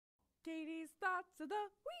Katie's thoughts of the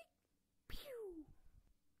week. Pew.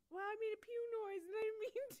 Well, I made a pew noise and I didn't mean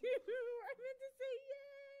to. I meant to say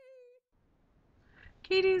yay.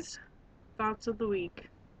 Katie's thoughts of the week.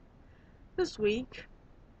 This week,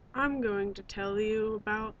 I'm going to tell you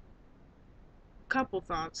about a couple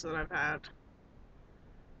thoughts that I've had,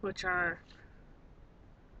 which are,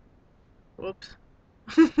 whoops.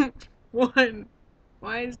 1.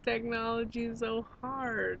 Why is technology so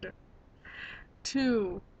hard?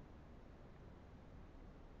 2.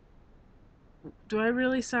 Do I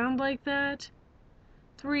really sound like that?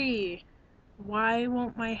 3. Why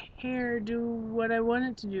won't my hair do what I want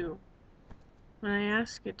it to do when I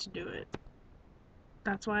ask it to do it?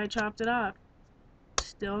 That's why I chopped it off.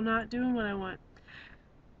 Still not doing what I want.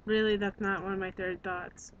 Really, that's not one of my third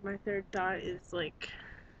thoughts. My third thought is like,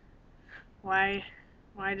 why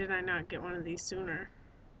did I not get one of these sooner?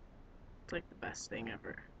 It's like the best thing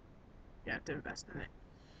ever. You have to invest in it.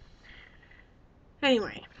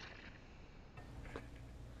 Anyway.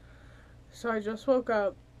 So I just woke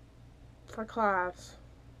up for class,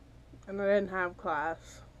 and I didn't have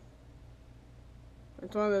class.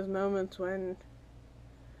 It's one of those moments when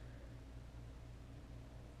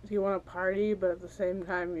you want to party, but at the same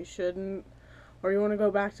time you shouldn't. Or you want to go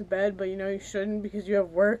back to bed, but you know you shouldn't because you have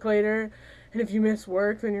work later. And if you miss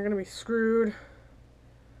work, then you're going to be screwed.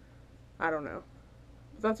 I don't know.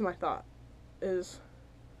 But that's my thought, is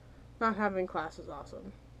not having class is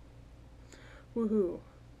awesome. Woohoo.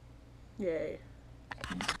 Yay.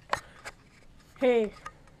 Hey,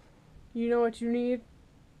 you know what you need?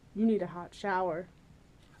 You need a hot shower.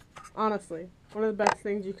 Honestly, one of the best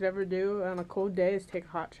things you could ever do on a cold day is take a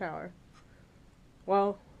hot shower.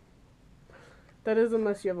 Well, that is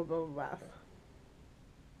unless you have a bubble bath.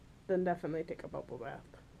 Then definitely take a bubble bath.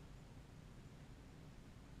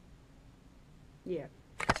 Yeah.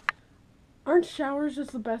 Aren't showers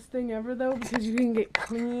just the best thing ever though? Because you can get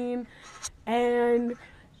clean and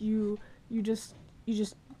you just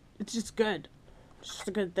it's just good. It's just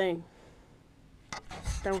a good thing.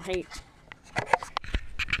 Don't hate.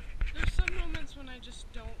 There's some moments when I just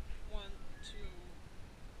don't want to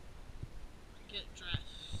get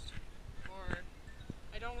dressed, or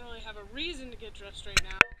I don't really have a reason to get dressed right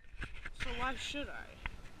now, so why should I?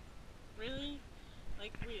 Really?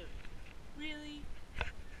 Like, really? Really?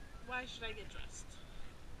 Why should I get dressed?